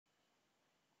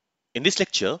In this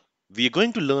lecture, we are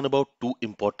going to learn about two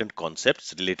important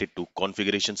concepts related to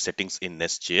configuration settings in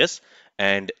Nest.js,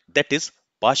 and that is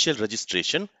partial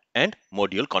registration and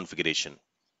module configuration.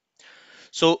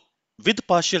 So, with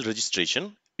partial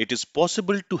registration, it is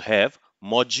possible to have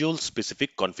module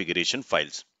specific configuration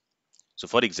files. So,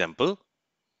 for example,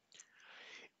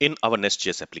 in our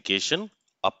Nest.js application,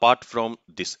 apart from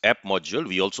this app module,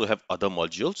 we also have other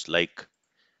modules like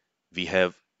we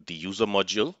have the user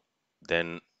module,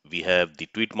 then we have the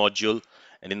tweet module,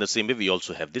 and in the same way, we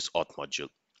also have this auth module.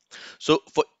 So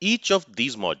for each of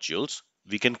these modules,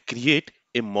 we can create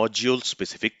a module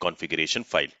specific configuration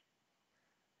file,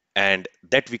 and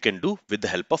that we can do with the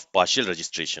help of partial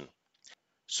registration.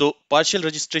 So partial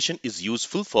registration is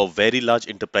useful for very large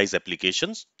enterprise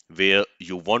applications where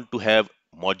you want to have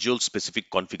module specific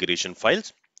configuration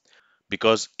files,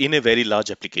 because in a very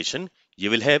large application, you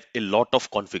will have a lot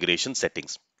of configuration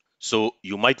settings. So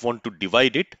you might want to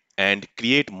divide it and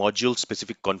create module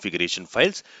specific configuration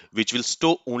files which will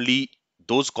store only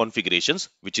those configurations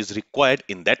which is required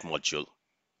in that module.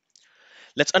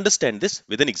 Let's understand this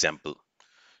with an example.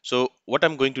 So what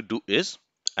I'm going to do is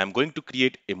I'm going to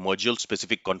create a module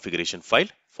specific configuration file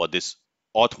for this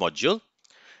auth module,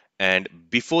 and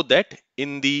before that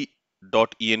in the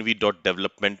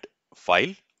 .env.development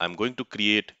file I'm going to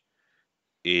create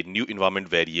a new environment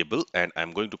variable and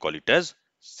I'm going to call it as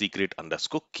secret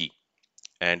underscore key.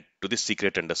 And to this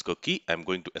secret underscore key, I'm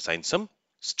going to assign some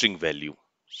string value.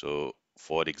 So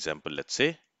for example, let's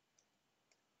say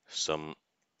some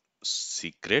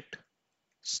secret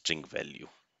string value,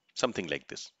 something like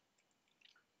this.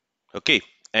 Okay.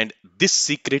 And this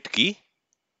secret key,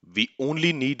 we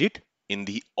only need it in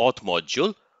the auth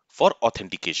module for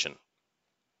authentication.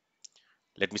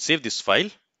 Let me save this file.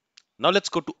 Now let's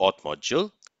go to auth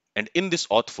module. And in this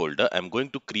auth folder, I'm going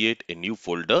to create a new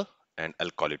folder and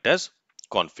I'll call it as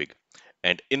config.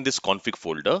 And in this config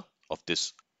folder of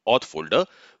this auth folder,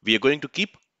 we are going to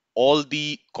keep all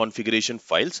the configuration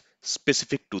files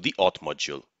specific to the auth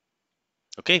module.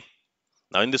 Okay.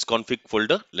 Now in this config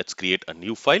folder, let's create a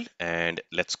new file and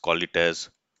let's call it as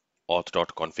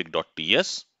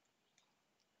auth.config.ts.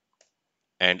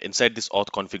 And inside this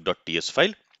auth.config.ts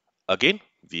file, again,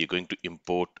 we are going to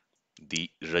import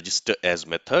the register as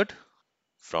method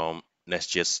from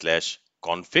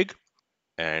nestjs/config,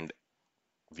 and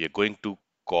we are going to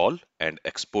call and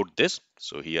export this.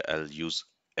 So here I'll use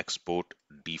export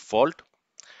default,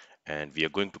 and we are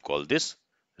going to call this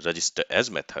register as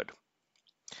method.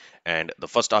 And the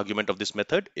first argument of this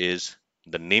method is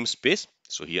the namespace.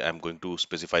 So here I'm going to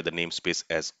specify the namespace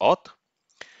as auth,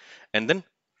 and then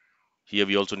here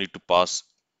we also need to pass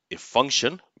a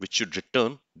function which should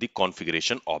return the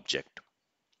configuration object.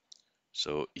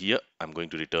 So here I'm going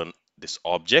to return this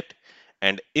object,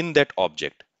 and in that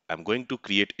object I'm going to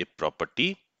create a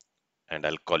property and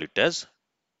I'll call it as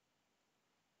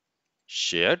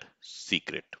shared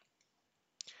secret.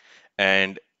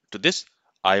 And to this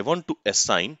I want to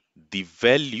assign the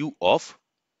value of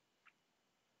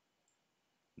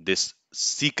this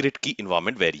secret key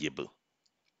environment variable.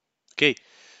 Okay,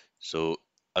 so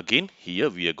again here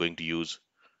we are going to use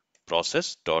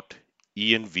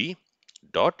process.env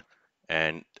dot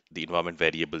and the environment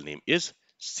variable name is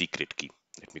secret key.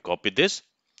 Let me copy this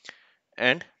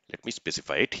and let me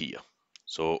specify it here.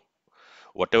 So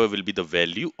whatever will be the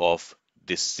value of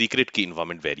this secret key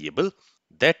environment variable,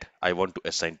 that I want to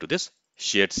assign to this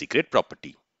shared secret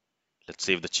property. Let's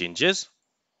save the changes.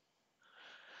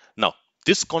 Now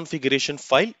this configuration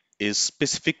file is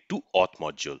specific to auth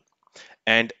module,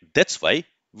 and that's why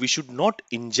we should not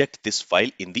inject this file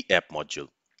in the app module.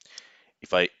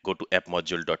 If I go to app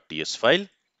module.ts file,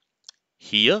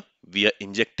 here we are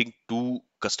injecting two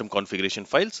custom configuration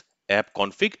files, app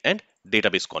config and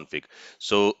database config.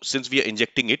 So since we are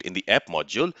injecting it in the app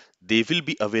module, they will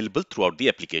be available throughout the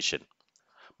application.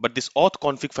 But this auth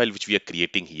config file which we are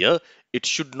creating here, it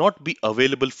should not be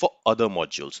available for other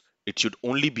modules. It should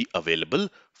only be available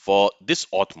for this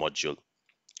auth module.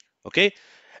 Okay.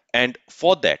 And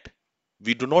for that,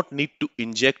 we do not need to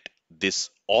inject this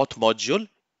auth module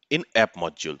in app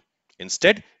module.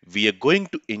 Instead, we are going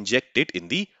to inject it in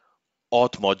the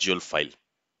auth module file.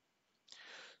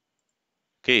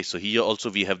 Okay, so here also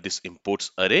we have this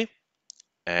imports array,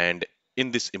 and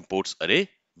in this imports array,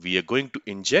 we are going to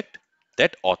inject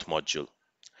that auth module.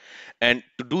 And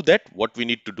to do that, what we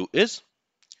need to do is,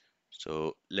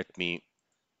 so let me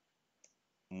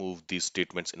move these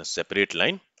statements in a separate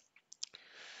line.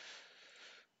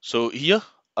 So here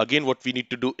again, what we need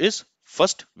to do is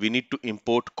first we need to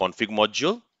import config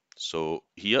module. So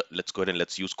here let's go ahead and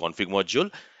let's use config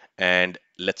module and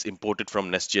let's import it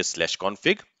from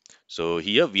nestjs/config. So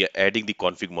here we are adding the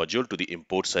config module to the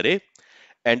imports array,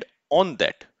 and on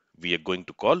that we are going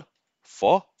to call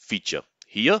for feature.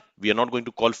 Here we are not going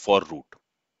to call for root.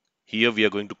 Here we are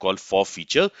going to call for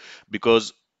feature,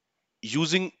 because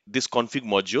using this config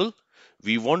module,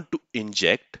 we want to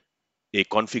inject a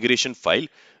configuration file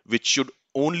which should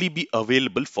only be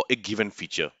available for a given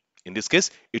feature. In this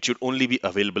case, it should only be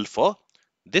available for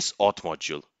this auth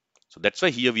module. So that's why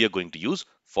here we are going to use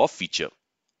for feature.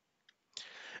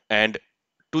 And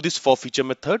to this for feature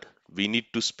method, we need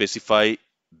to specify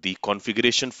the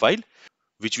configuration file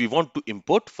which we want to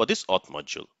import for this auth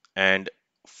module. And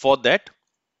for that,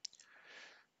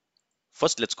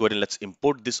 first let's go ahead and let's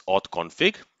import this auth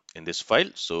config in this file.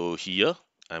 So here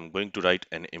I'm going to write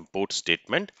an import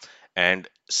statement, and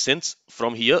since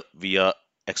from here we are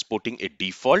exporting a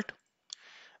default,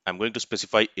 I'm going to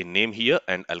specify a name here,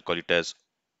 and I'll call it as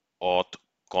auth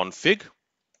config,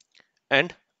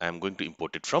 and I'm going to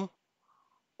import it from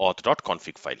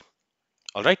auth.config file.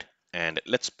 All right, and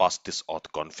let's pass this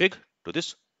auth config to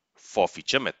this for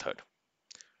feature method.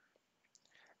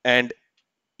 And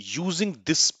using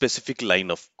this specific line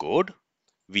of code,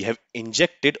 we have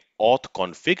injected auth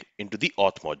config into the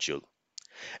auth module.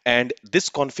 And this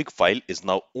config file is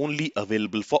now only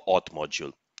available for auth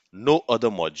module. No other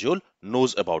module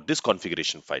knows about this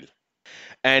configuration file.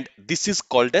 And this is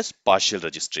called as partial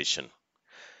registration.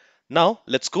 Now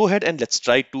let's go ahead and let's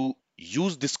try to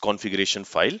use this configuration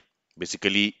file.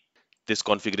 Basically, this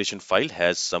configuration file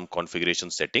has some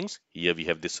configuration settings. Here we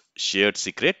have this shared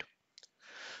secret.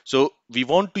 So we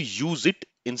want to use it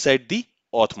inside the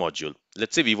auth module.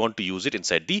 Let's say we want to use it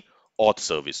inside the auth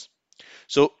service.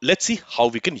 So let's see how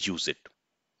we can use it.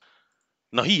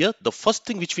 Now here, the first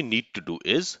thing which we need to do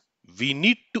is we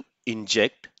need to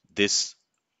inject this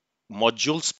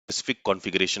module specific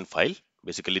configuration file,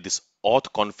 basically this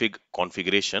auth config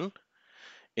configuration,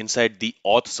 inside the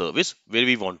auth service where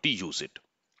we want to use it.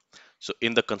 So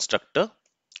in the constructor,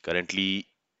 currently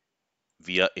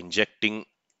we are injecting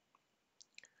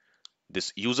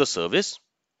this user service.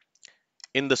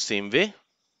 In the same way,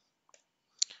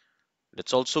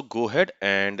 let's also go ahead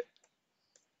and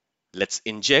let's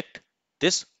inject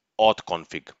this auth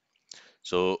config.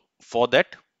 So for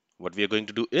that, what we are going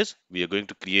to do is we are going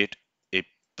to create a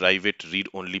private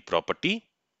read-only property.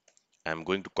 I'm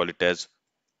going to call it as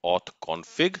auth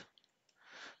config.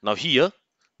 Now here,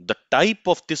 the type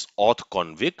of this auth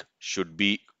config should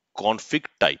be config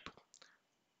type.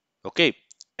 Okay,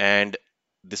 and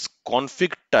this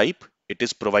config type, it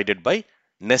is provided by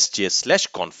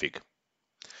nest.js/config.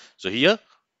 So here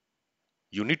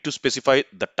you need to specify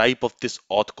the type of this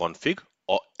auth config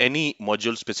or any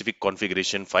module specific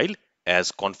configuration file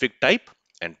as config type.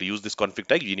 And to use this config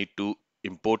type, you need to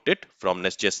import it from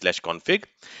nest.js/config.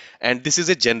 And this is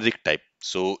a generic type.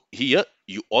 So here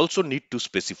you also need to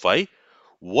specify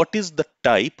what is the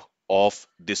type of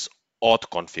this auth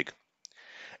config.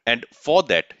 And for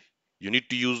that, you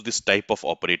need to use this type of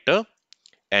operator.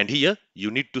 And here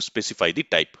you need to specify the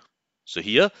type. So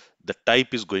here the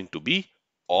type is going to be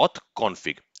auth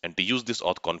config. And to use this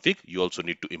auth config, you also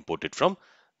need to import it from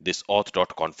this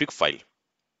auth.config file.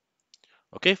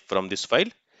 Okay, from this file,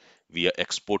 we are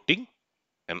exporting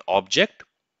an object.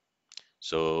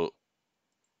 So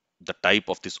the type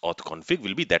of this auth config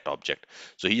will be that object.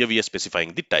 So here we are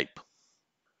specifying the type.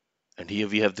 And here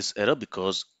we have this error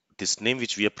because this name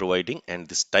which we are providing and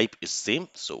this type is same.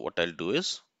 So what I'll do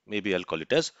is maybe I'll call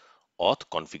it as auth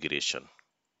configuration.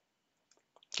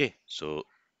 Okay, so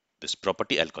this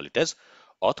property I'll call it as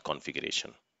auth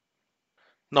configuration.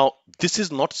 Now this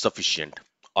is not sufficient.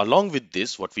 Along with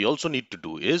this, what we also need to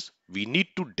do is we need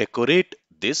to decorate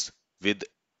this with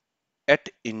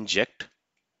 @inject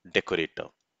decorator.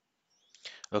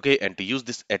 Okay, and to use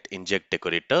this @inject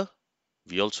decorator,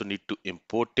 we also need to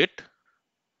import it.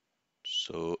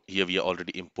 So here we are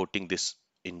already importing this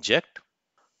inject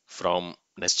from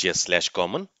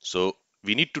nest.js/common. So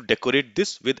we need to decorate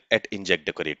this with @inject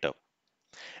decorator.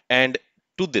 And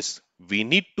to this, we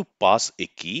need to pass a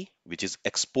key which is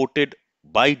exported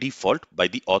by default by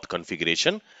the auth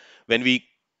configuration when we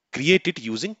create it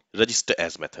using register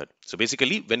as method. So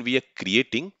basically, when we are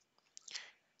creating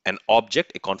an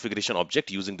object, a configuration object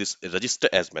using this register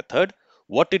as method,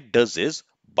 what it does is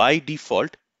by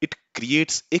default, it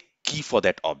creates a key for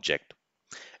that object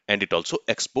and it also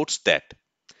exports that.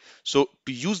 So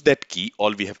to use that key,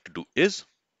 all we have to do is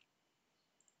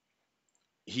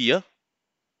here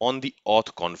on the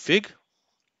auth config,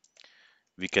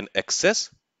 we can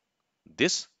access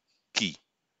this key.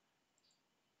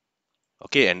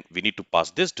 Okay, and we need to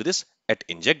pass this to this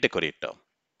 @inject decorator.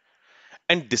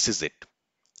 And this is it.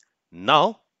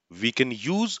 Now we can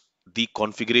use the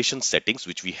configuration settings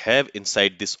which we have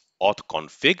inside this auth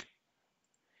config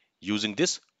using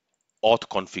this auth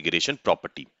configuration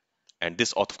property. And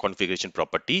this auth configuration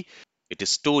property, it is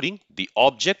storing the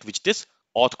object which this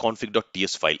auth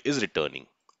config.ts file is returning.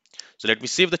 So let me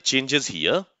save the changes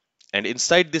here. And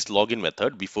inside this login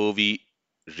method, before we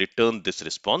return this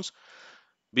response,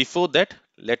 before that,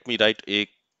 let me write a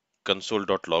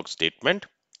console.log statement.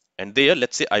 And there,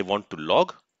 let's say I want to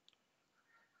log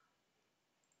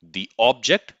the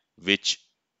object which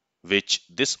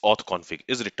this auth config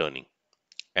is returning.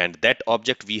 And that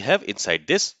object we have inside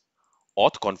this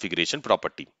auth configuration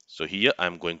property. So here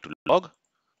I'm going to log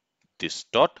this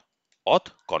dot auth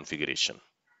configuration.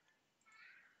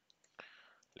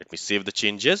 Let me save the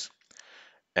changes.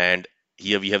 And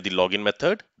here we have the login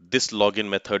method. This login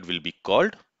method will be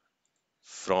called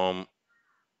from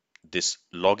this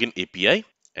login API.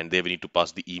 And there we need to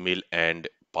pass the email and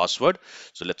password.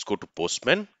 So let's go to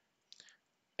Postman.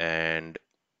 And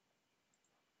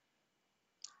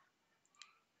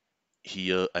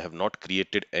here I have not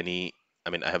created any,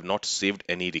 I have not saved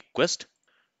any request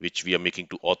which we are making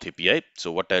to auth API.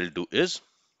 So what I'll do is,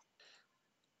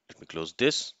 let me close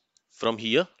this. From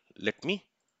here, let me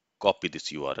copy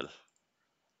this URL.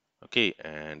 Okay,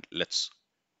 and let's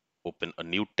open a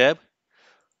new tab.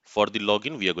 For the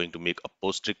login, we are going to make a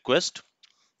post request.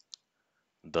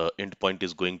 The endpoint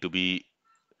is going to be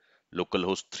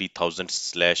localhost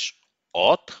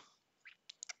 3000/auth,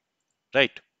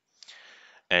 right?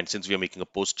 And since we are making a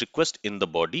post request in the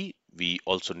body, we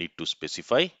also need to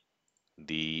specify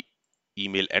the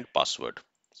email and password.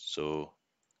 So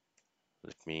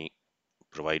let me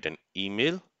provide an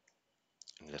email.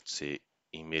 Let's say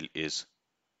email is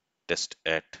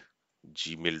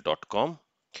test@gmail.com.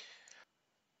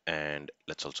 And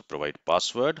let's also provide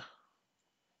password.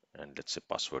 And let's say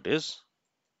password is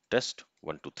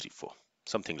test1234,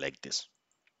 something like this.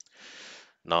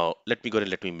 Now let me go and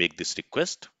let me make this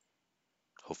request.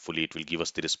 Hopefully it will give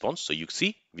us the response. So you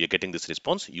see we are getting this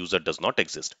response, user does not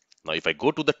exist. Now if I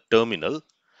go to the terminal,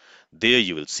 there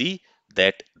you will see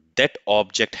that that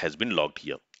object has been logged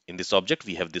here. In this object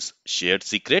we have this shared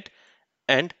secret,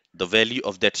 and the value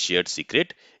of that shared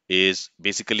secret is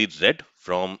basically read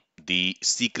from the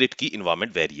secret key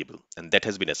environment variable, and that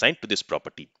has been assigned to this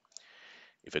property.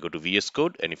 If I go to VS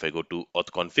Code and if I go to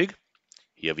auth config,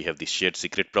 here we have the shared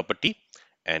secret property,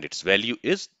 and its value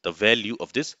is the value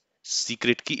of this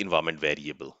secret key environment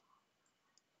variable.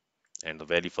 And the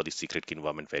value for the secret key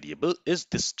environment variable is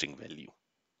this string value.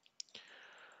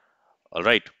 All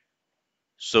right.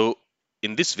 So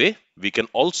in this way, we can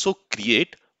also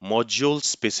create module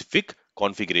specific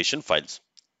configuration files.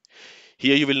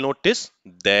 Here you will notice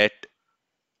that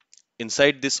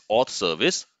inside this auth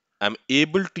service, I'm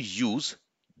able to use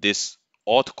this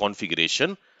auth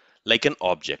configuration like an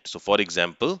object. So for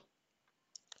example,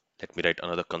 let me write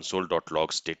another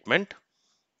console.log statement.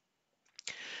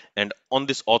 And on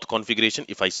this auth configuration,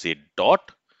 if I say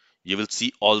dot, you will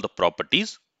see all the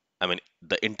properties.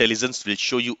 The intelligence will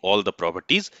show you all the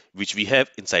properties which we have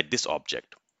inside this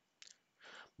object.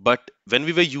 But when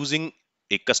we were using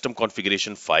a custom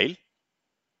configuration file,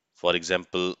 for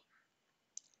example,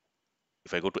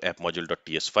 if I go to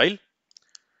app-module.ts file,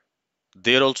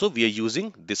 there also we are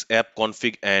using this app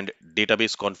config and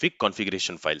database config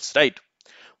configuration files, right?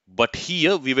 But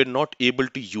here we were not able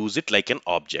to use it like an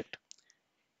object.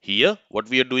 Here what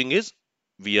we are doing is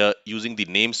we are using the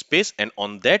namespace, and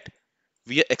on that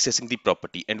we are accessing the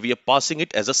property and we are passing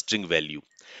it as a string value.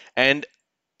 And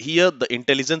here the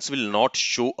intelligence will not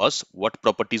show us what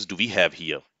properties do we have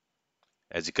here,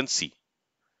 as you can see.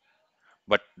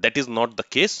 But that is not the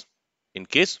case in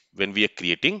case when we are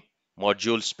creating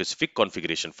module specific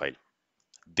configuration file.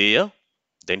 There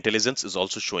the intelligence is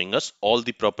also showing us all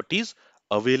the properties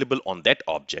available on that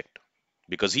object,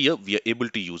 because here we are able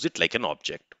to use it like an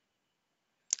object.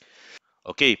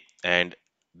 Okay, and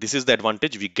this is the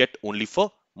advantage we get only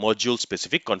for module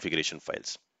specific configuration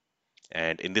files.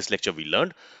 And in this lecture we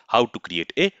learned how to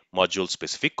create a module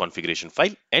specific configuration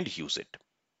file and use it.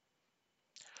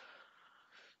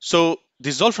 So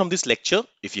this is all from this lecture.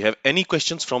 If you have any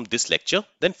questions from this lecture,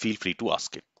 then feel free to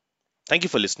ask it. Thank you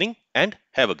for listening and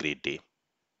have a great day.